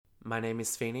My name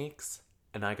is Phoenix,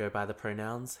 and I go by the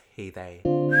pronouns he, they.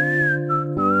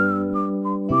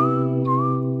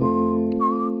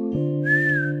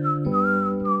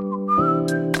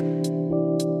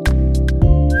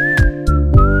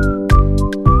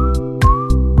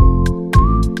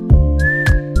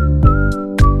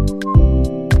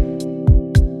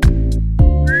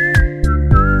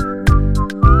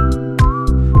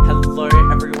 Hello,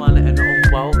 everyone, and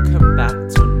welcome back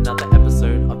to another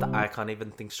episode of the I Can't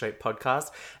Even Think Straight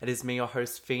podcast. It is me, your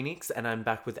host, Phoenix, and I'm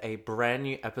back with a brand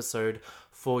new episode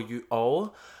for you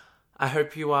all. I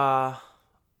hope you are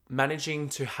managing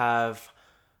to have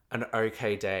an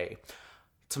okay day.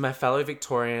 To my fellow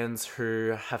Victorians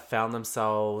who have found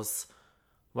themselves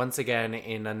once again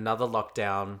in another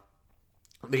lockdown,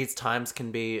 these times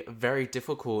can be very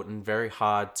difficult and very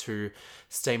hard to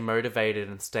stay motivated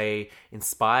and stay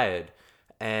inspired.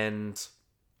 And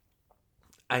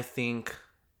I think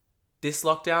this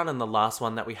lockdown and the last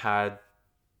one that we had,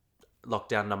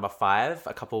 lockdown number 5,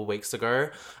 a couple of weeks ago,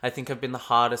 I think have been the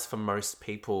hardest for most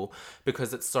people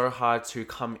because it's so hard to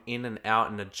come in and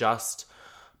out and adjust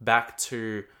back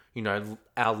to,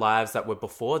 our lives that were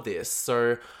before this.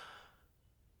 So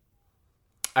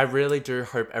I really do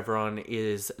hope everyone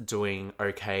is doing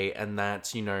okay and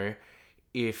that,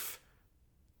 if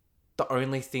the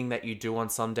only thing that you do on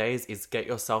some days is get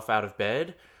yourself out of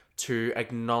bed, to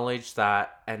acknowledge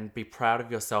that and be proud of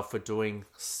yourself for doing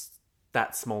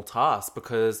that small task,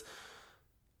 because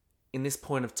in this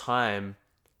point of time,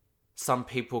 some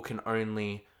people can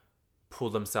only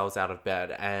pull themselves out of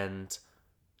bed and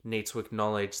need to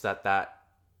acknowledge that that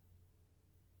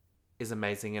is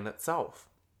amazing in itself.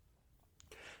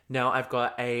 Now, I've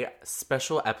got a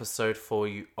special episode for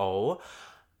you all.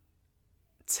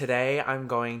 Today, I'm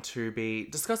going to be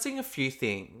discussing a few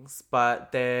things,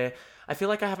 but I feel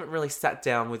like I haven't really sat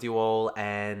down with you all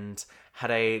and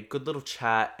had a good little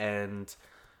chat and,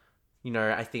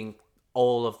 I think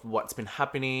all of what's been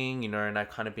happening, and I've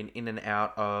kind of been in and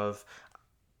out of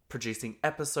producing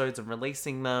episodes and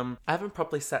releasing them. I haven't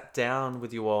properly sat down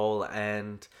with you all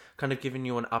and kind of given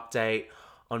you an update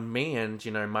on me and,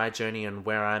 my journey and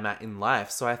where I'm at in life.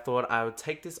 So I thought I would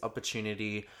take this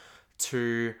opportunity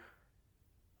to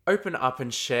open up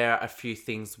and share a few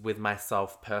things with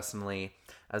myself personally,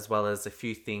 as well as a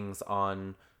few things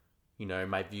on,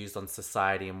 my views on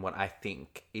society and what I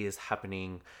think is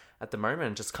happening at the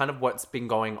moment. Just kind of what's been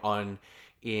going on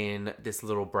in this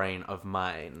little brain of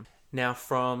mine. Now,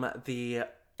 from the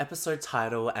episode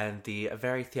title and the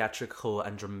very theatrical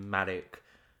and dramatic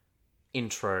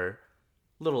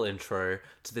little intro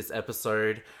to this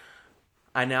episode,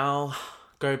 I now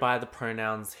go by the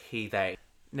pronouns he, they.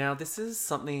 Now, this is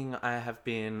something I have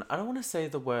been, I don't want to say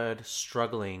the word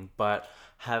struggling, but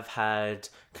have had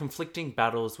conflicting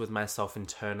battles with myself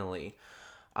internally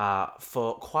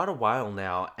for quite a while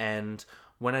now. And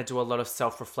when I do a lot of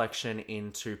self-reflection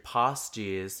into past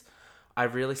years, I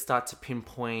really start to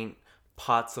pinpoint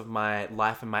parts of my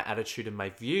life and my attitude and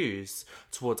my views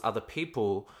towards other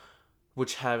people,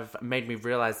 which have made me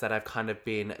realize that I've kind of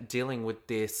been dealing with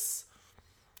this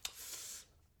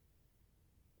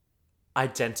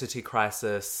identity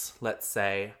crisis, let's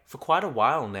say, for quite a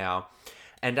while now.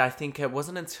 And I think it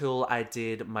wasn't until I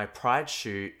did my Pride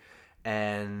shoot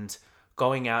and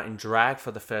going out in drag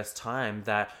for the first time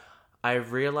that I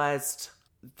realized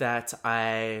that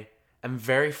I am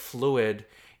very fluid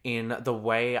in the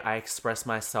way I express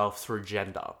myself through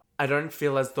gender. I don't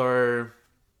feel as though...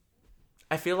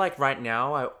 I feel like right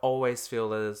now I always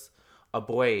feel as a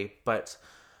boy, but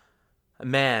a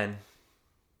man.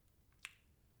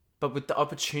 But with the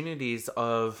opportunities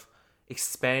of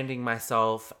expanding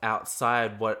myself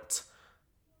outside what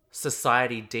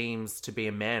society deems to be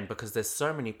a man, because there's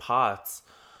so many parts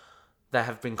that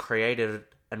have been created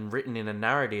and written in a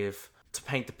narrative to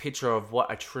paint the picture of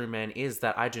what a true man is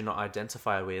that I do not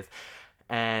identify with.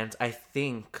 And I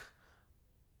think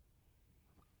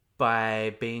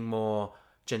by being more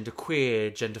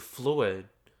genderqueer, gender fluid,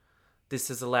 this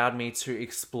has allowed me to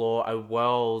explore a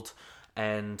world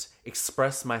and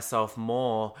express myself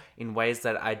more in ways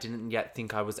that I didn't yet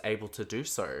think I was able to do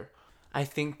so. I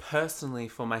think personally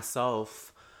for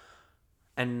myself,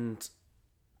 and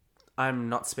I'm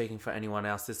not speaking for anyone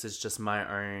else, this is just my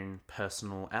own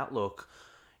personal outlook,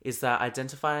 is that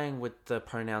identifying with the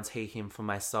pronouns he, him for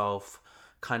myself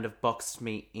kind of boxed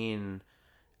me in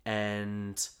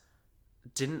and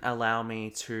didn't allow me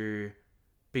to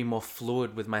be more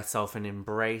fluid with myself and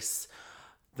embrace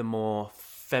the more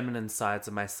feminine sides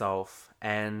of myself.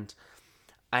 And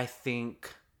I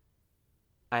think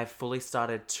I've fully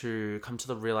started to come to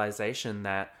the realization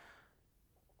that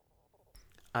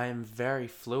I am very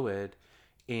fluid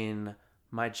in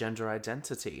my gender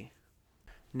identity.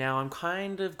 Now, I'm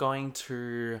kind of going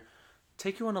to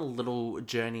take you on a little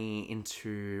journey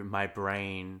into my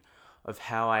brain of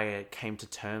how I came to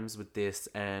terms with this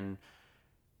and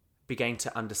began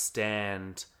to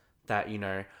understand that,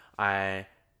 I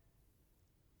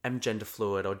am gender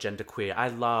fluid or gender queer. I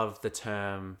love the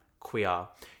term queer.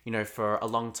 For a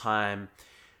long time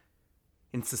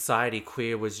in society,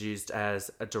 queer was used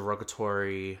as a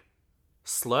derogatory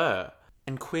slur.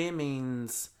 And queer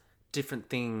means different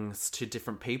things to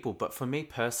different people. But for me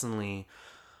personally,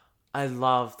 I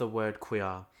love the word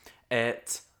queer.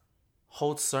 It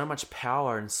holds so much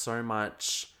power and so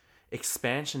much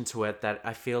expansion to it that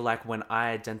I feel like when I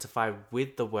identify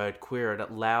with the word queer, it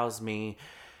allows me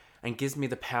and gives me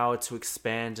the power to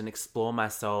expand and explore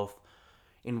myself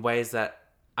in ways that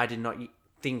I did not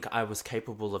think I was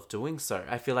capable of doing so.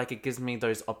 I feel like it gives me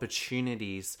those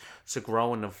opportunities to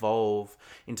grow and evolve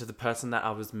into the person that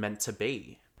I was meant to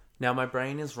be. Now, my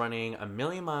brain is running a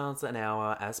million miles an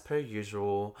hour as per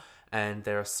usual, and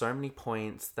there are so many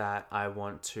points that I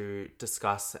want to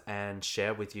discuss and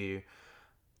share with you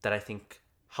that I think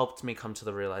helped me come to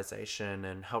the realization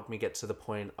and helped me get to the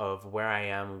point of where I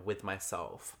am with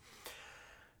myself.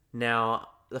 Now,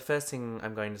 the first thing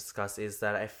I'm going to discuss is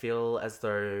that I feel as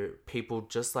though people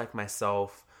just like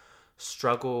myself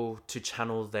struggle to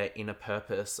channel their inner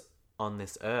purpose on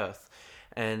this earth,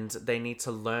 and they need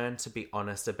to learn to be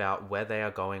honest about where they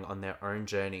are going on their own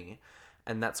journey.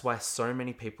 And that's why so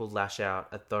many people lash out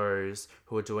at those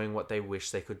who are doing what they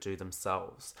wish they could do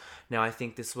themselves. Now, I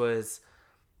think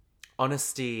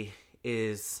honesty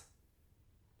is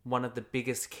one of the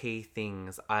biggest key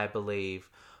things, I believe,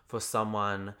 for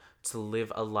someone to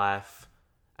live a life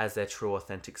as their true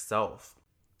authentic self.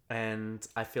 And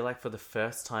I feel like for the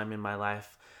first time in my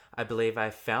life, I believe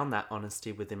I found that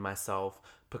honesty within myself,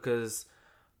 because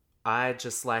I,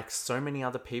 just like so many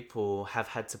other people, have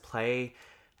had to play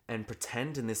and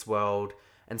pretend in this world,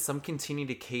 and some continue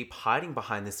to keep hiding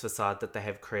behind this facade that they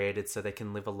have created so they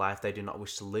can live a life they do not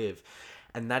wish to live.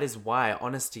 And that is why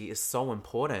honesty is so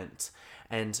important,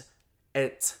 and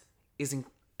it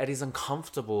is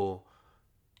uncomfortable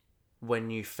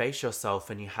when you face yourself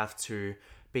and you have to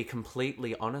be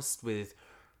completely honest with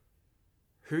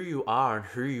who you are and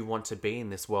who you want to be in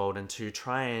this world, and to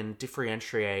try and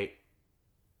differentiate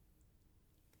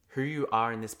who you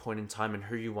are in this point in time and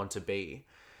who you want to be.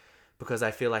 Because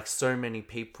I feel like so many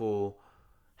people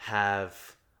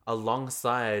have,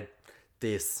 alongside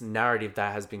this narrative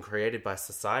that has been created by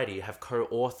society, have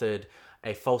co-authored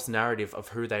a false narrative of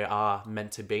who they are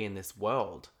meant to be in this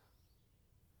world.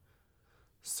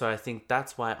 So I think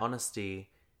that's why honesty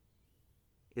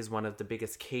is one of the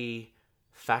biggest key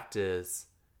factors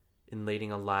in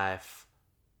leading a life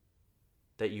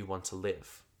that you want to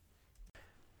live.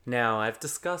 Now, I've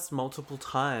discussed multiple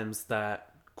times that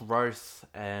growth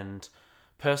and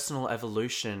personal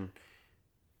evolution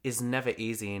is never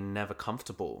easy and never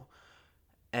comfortable.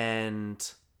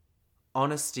 And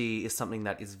honesty is something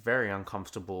that is very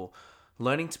uncomfortable.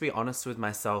 Learning to be honest with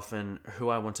myself and who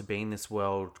I want to be in this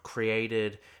world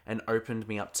created and opened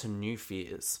me up to new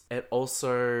fears. It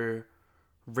also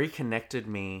reconnected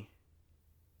me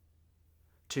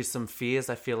to some fears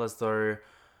I feel as though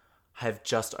I have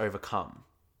just overcome.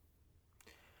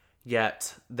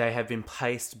 Yet they have been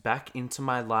placed back into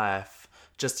my life,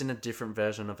 just in a different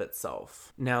version of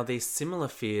itself. Now, these similar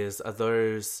fears are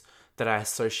those that I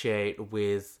associate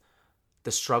with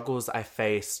the struggles I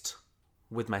faced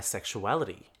with my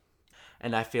sexuality.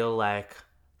 And I feel like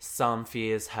some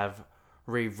fears have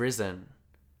re-risen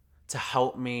to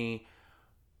help me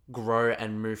grow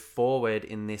and move forward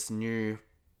in this new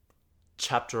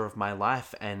chapter of my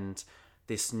life and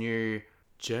this new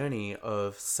journey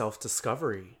of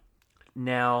self-discovery.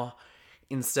 Now,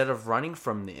 instead of running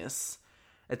from this,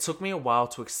 it took me a while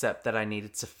to accept that I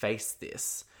needed to face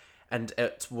this, and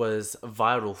it was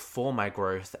vital for my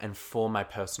growth and for my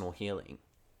personal healing.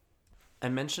 I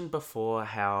mentioned before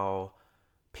how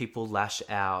people lash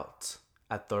out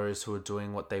at those who are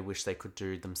doing what they wish they could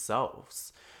do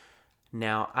themselves.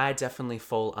 Now, I definitely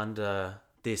fall under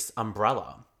this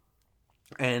umbrella.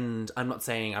 And I'm not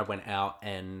saying I went out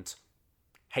and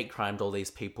hate crimed all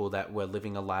these people that were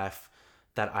living a life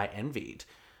that I envied.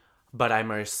 But I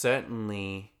most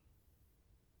certainly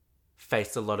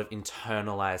faced a lot of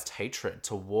internalized hatred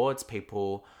towards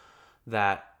people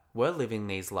that were living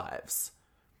these lives.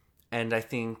 And I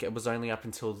think it was only up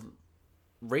until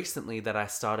recently that I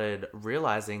started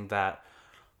realizing that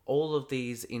all of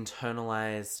these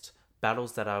internalized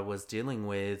battles that I was dealing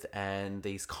with and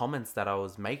these comments that I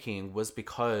was making was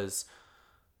because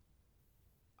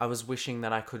I was wishing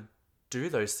that I could do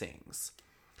those things.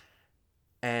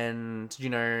 And,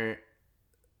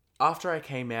 after I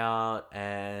came out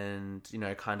and,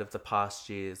 kind of the past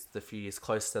years, the few years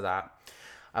close to that,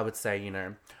 I would say,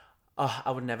 oh,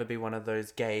 I would never be one of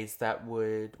those gays that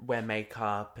would wear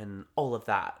makeup and all of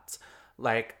that.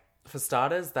 Like, for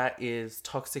starters, that is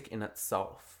toxic in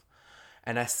itself.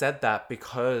 And I said that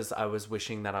because I was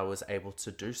wishing that I was able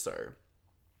to do so.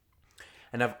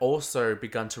 And I've also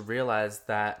begun to realize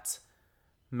that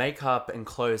makeup and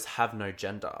clothes have no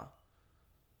gender.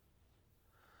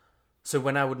 So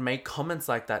when I would make comments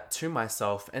like that to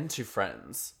myself and to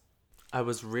friends, I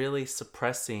was really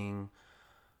suppressing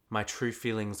my true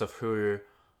feelings of who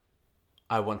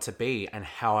I want to be and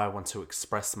how I want to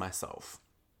express myself.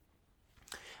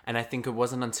 And I think it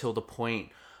wasn't until the point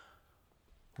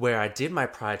where I did my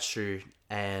pride shoot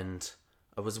and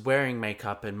I was wearing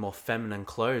makeup and more feminine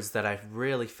clothes that I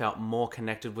really felt more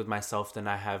connected with myself than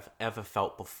I have ever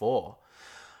felt before.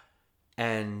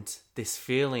 And this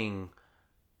feeling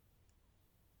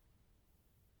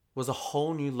was a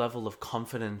whole new level of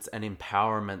confidence and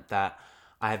empowerment that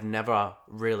I have never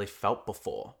really felt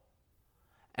before.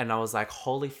 And I was like,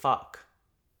 holy fuck.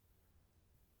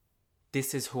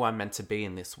 This is who I'm meant to be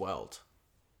in this world.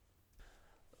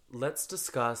 Let's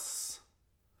discuss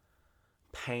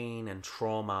pain and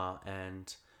trauma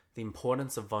and the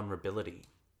importance of vulnerability.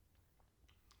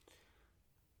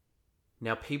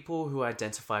 Now, people who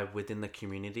identify within the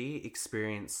community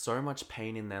experience so much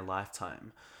pain in their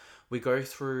lifetime. We go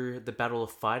through the battle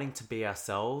of fighting to be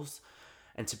ourselves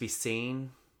and to be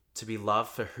seen, to be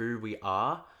loved for who we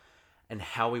are and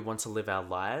how we want to live our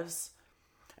lives.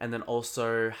 And then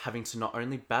also having to not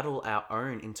only battle our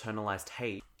own internalized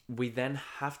hate, we then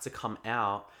have to come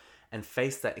out and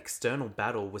face that external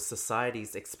battle with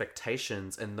society's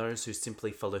expectations and those who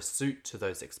simply follow suit to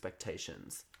those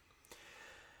expectations.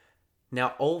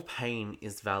 Now, all pain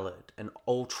is valid and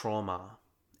all trauma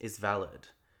is valid.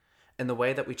 And the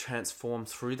way that we transform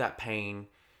through that pain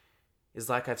is,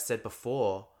 like I've said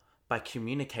before, by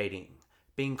communicating,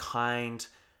 being kind,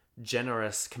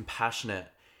 generous, compassionate,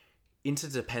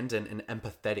 interdependent, and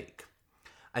empathetic.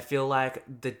 I feel like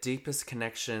the deepest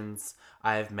connections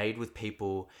I have made with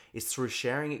people is through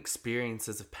sharing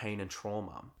experiences of pain and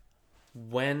trauma.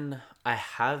 When I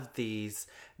have these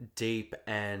deep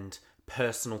and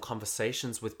personal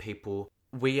conversations with people,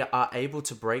 we are able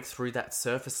to break through that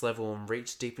surface level and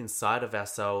reach deep inside of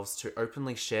ourselves to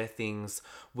openly share things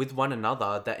with one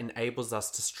another that enables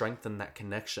us to strengthen that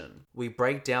connection. We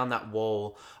break down that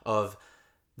wall of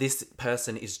this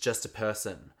person is just a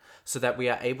person so that we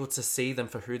are able to see them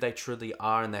for who they truly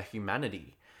are and their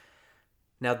humanity.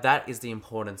 Now, that is the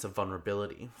importance of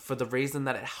vulnerability for the reason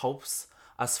that it helps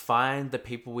us find the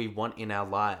people we want in our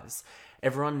lives.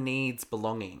 Everyone needs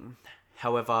belonging.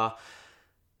 However,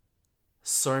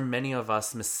 so many of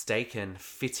us mistaken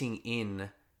fitting in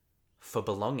for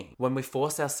belonging. When we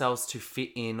force ourselves to fit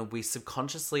in, we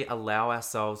subconsciously allow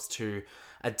ourselves to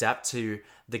adapt to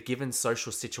the given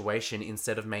social situation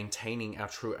instead of maintaining our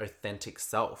true authentic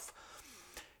self.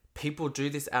 People do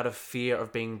this out of fear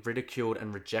of being ridiculed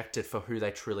and rejected for who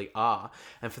they truly are.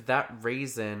 And for that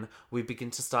reason, we begin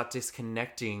to start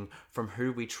disconnecting from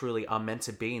who we truly are meant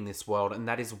to be in this world. And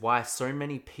that is why so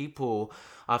many people,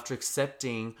 after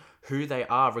accepting who they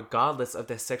are, regardless of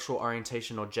their sexual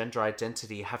orientation or gender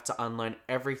identity, have to unlearn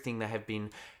everything they have been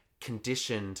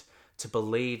conditioned to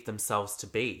believe themselves to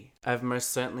be. I've most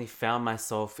certainly found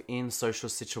myself in social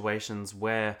situations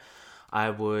where I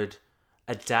would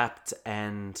adapt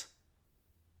and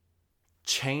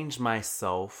change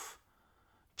myself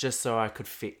just so I could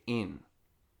fit in.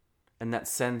 And that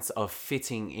sense of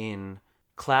fitting in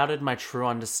clouded my true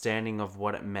understanding of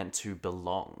what it meant to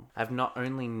belong. I've not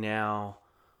only now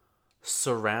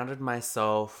surrounded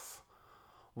myself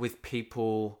with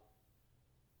people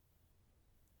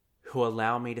who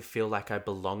allow me to feel like I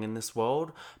belong in this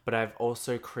world, but I've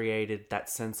also created that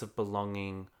sense of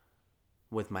belonging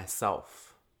with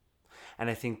myself. And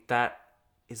I think that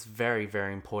is very,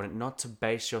 very important, not to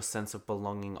base your sense of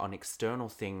belonging on external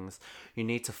things. You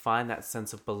need to find that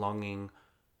sense of belonging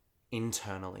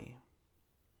internally.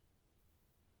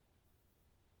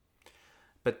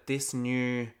 But this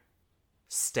new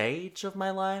stage of my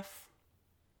life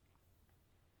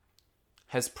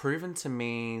has proven to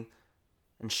me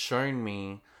and shown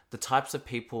me the types of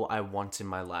people I want in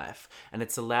my life. And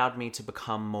it's allowed me to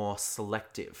become more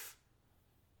selective.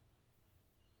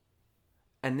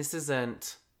 And this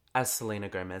isn't, as Selena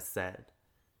Gomez said,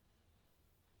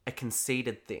 a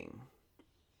conceited thing.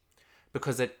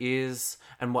 Because it is,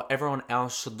 and what everyone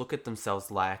else should look at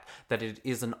themselves like, that it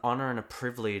is an honor and a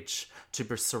privilege to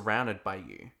be surrounded by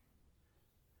you.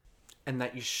 and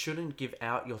that you shouldn't give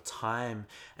out your time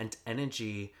and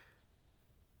energy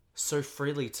so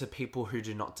freely to people who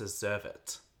do not deserve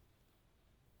it.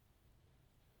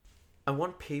 I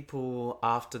want people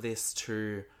after this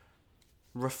to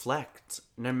reflect,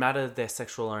 no matter their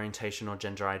sexual orientation or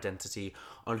gender identity,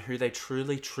 on who they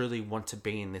truly, truly want to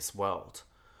be in this world.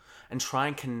 And try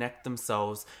and connect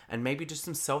themselves and maybe do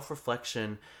some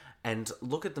self-reflection and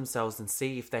look at themselves and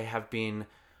see if they have been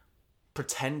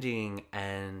pretending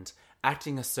and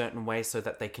acting a certain way so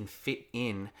that they can fit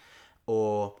in,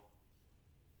 or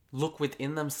look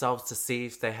within themselves to see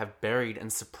if they have buried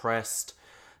and suppressed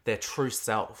their true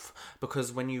self.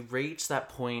 Because when you reach that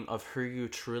point of who you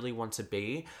truly want to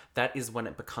be, that is when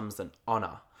it becomes an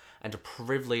honor and a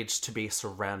privilege to be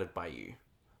surrounded by you.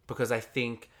 Because I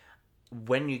think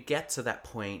when you get to that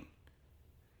point,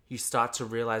 you start to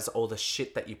realize all the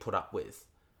shit that you put up with,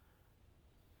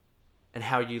 and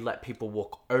how you let people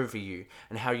walk over you,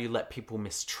 and how you let people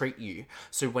mistreat you.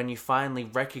 So when you finally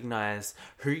recognize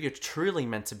who you're truly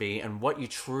meant to be and what you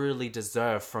truly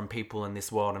deserve from people in this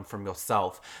world and from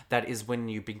yourself, that is when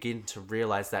you begin to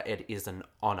realize that it is an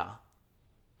honor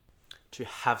to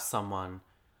have someone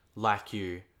like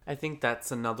you. I think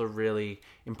that's another really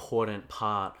important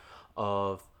part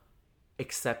of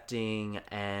accepting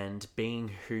and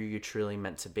being who you're truly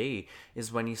meant to be,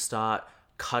 is when you start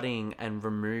cutting and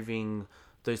removing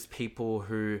those people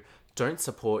who don't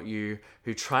support you,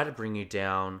 who try to bring you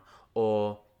down,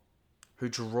 or who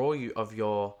draw you of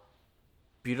your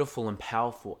beautiful and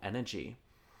powerful energy.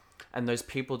 And those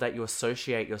people that you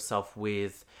associate yourself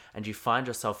with, and you find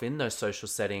yourself in those social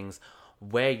settings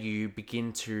where you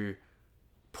begin to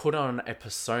put on a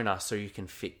persona so you can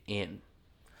fit in.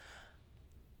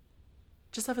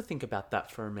 Just have a think about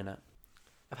that for a minute.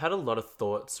 I've had a lot of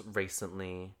thoughts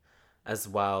recently as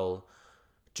well,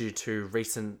 due to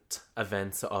recent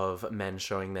events of men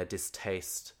showing their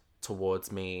distaste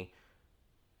towards me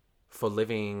for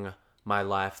living my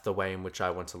life the way in which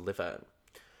I want to live it.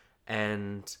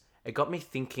 And it got me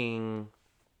thinking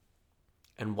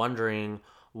and wondering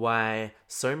why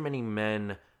so many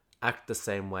men act the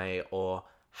same way or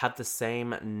have the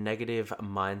same negative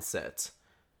mindset.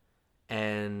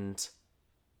 And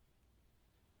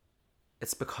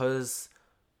it's because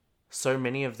so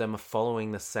many of them are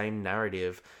following the same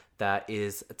narrative that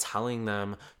is telling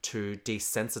them to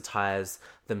desensitize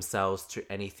themselves to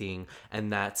anything,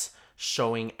 and that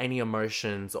showing any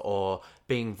emotions or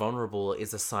being vulnerable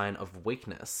is a sign of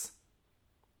weakness.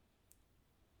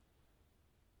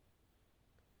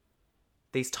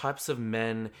 These types of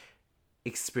men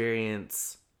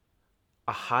experience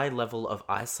a high level of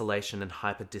isolation and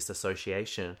hyper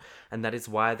disassociation, and that is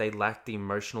why they lack the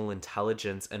emotional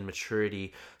intelligence and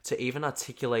maturity to even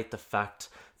articulate the fact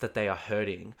that they are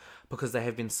hurting, because they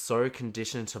have been so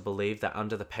conditioned to believe that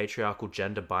under the patriarchal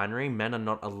gender binary, men are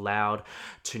not allowed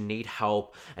to need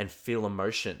help and feel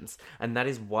emotions. And that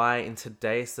is why in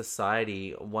today's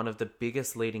society, one of the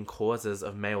biggest leading causes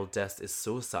of male deaths is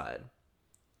suicide.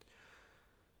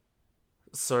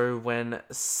 So when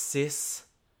cis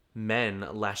men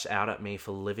lash out at me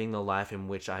for living the life in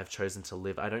which I have chosen to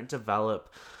live, I don't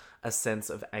develop a sense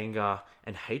of anger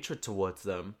and hatred towards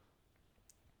them.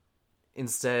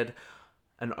 Instead,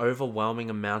 an overwhelming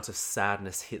amount of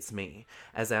sadness hits me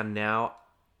as I now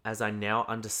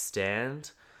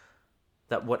understand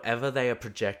that whatever they are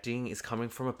projecting is coming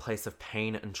from a place of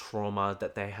pain and trauma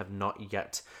that they have not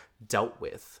yet dealt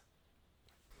with.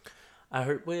 I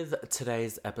hope with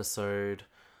today's episode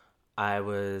I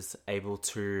was able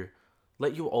to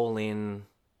let you all in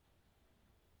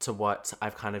to what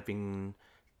I've kind of been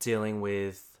dealing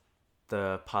with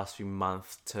the past few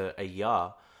months to a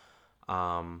year,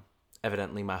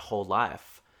 evidently my whole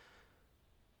life.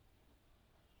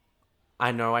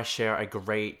 I know I share a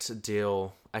great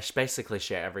deal, basically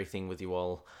share everything with you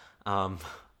all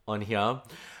on here,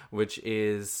 which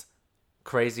is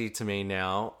crazy to me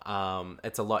now.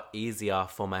 It's a lot easier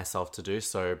for myself to do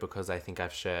so because I think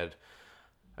I've shared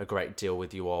a great deal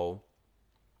with you all.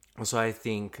 So I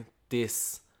think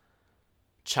this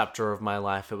chapter of my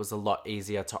life, it was a lot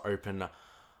easier to open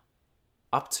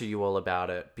up to you all about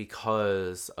it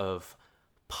because of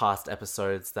past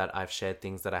episodes that I've shared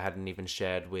things that I hadn't even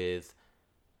shared with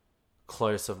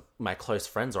my close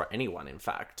friends or anyone, in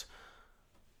fact.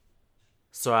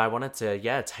 So I wanted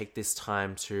to, take this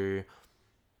time to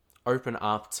open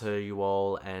up to you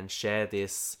all and share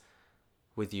this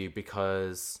with you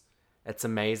because it's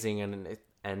amazing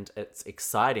and it's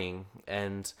exciting,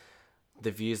 and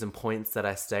the views and points that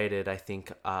I stated I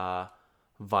think are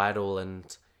vital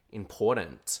and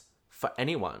important for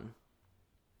anyone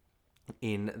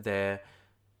in their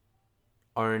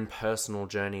own personal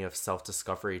journey of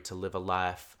self-discovery to live a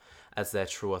life as their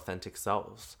true authentic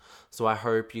selves. So I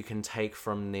hope you can take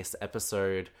from this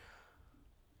episode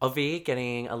of me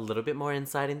getting a little bit more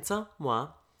insight into moi,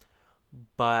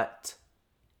 but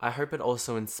I hope it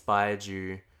also inspired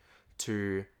you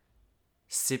to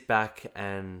sit back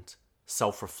and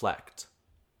self-reflect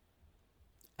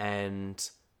and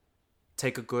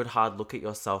take a good hard look at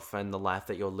yourself and the life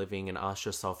that you're living, and ask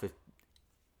yourself, if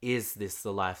is this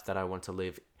the life that I want to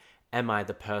live? Am I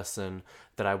the person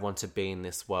that I want to be in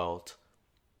this world?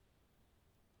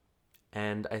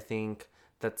 And I think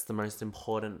that's the most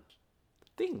important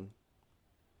thing.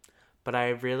 But I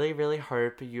really, really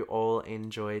hope you all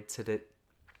enjoyed today.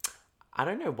 I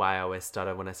don't know why I always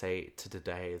stutter when I say to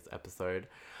today's episode.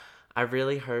 I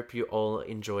really hope you all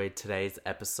enjoyed today's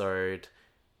episode.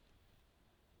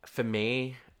 For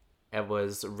me, it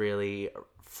was really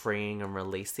freeing and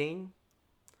releasing.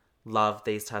 Love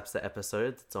these types of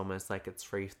episodes. It's almost like it's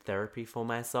free therapy for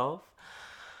myself.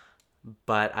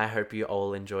 But I hope you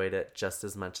all enjoyed it just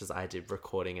as much as I did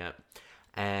recording it.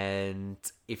 And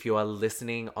if you are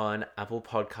listening on Apple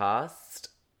Podcast,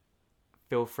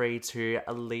 feel free to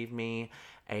leave me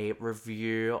a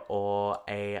review or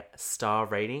a star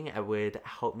rating. It would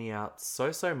help me out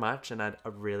so much, and I'd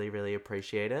really, really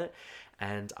appreciate it.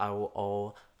 And I will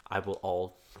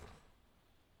all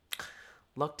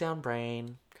lockdown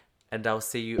brain, and I'll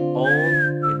see you all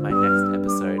in my next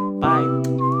episode.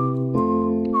 Bye.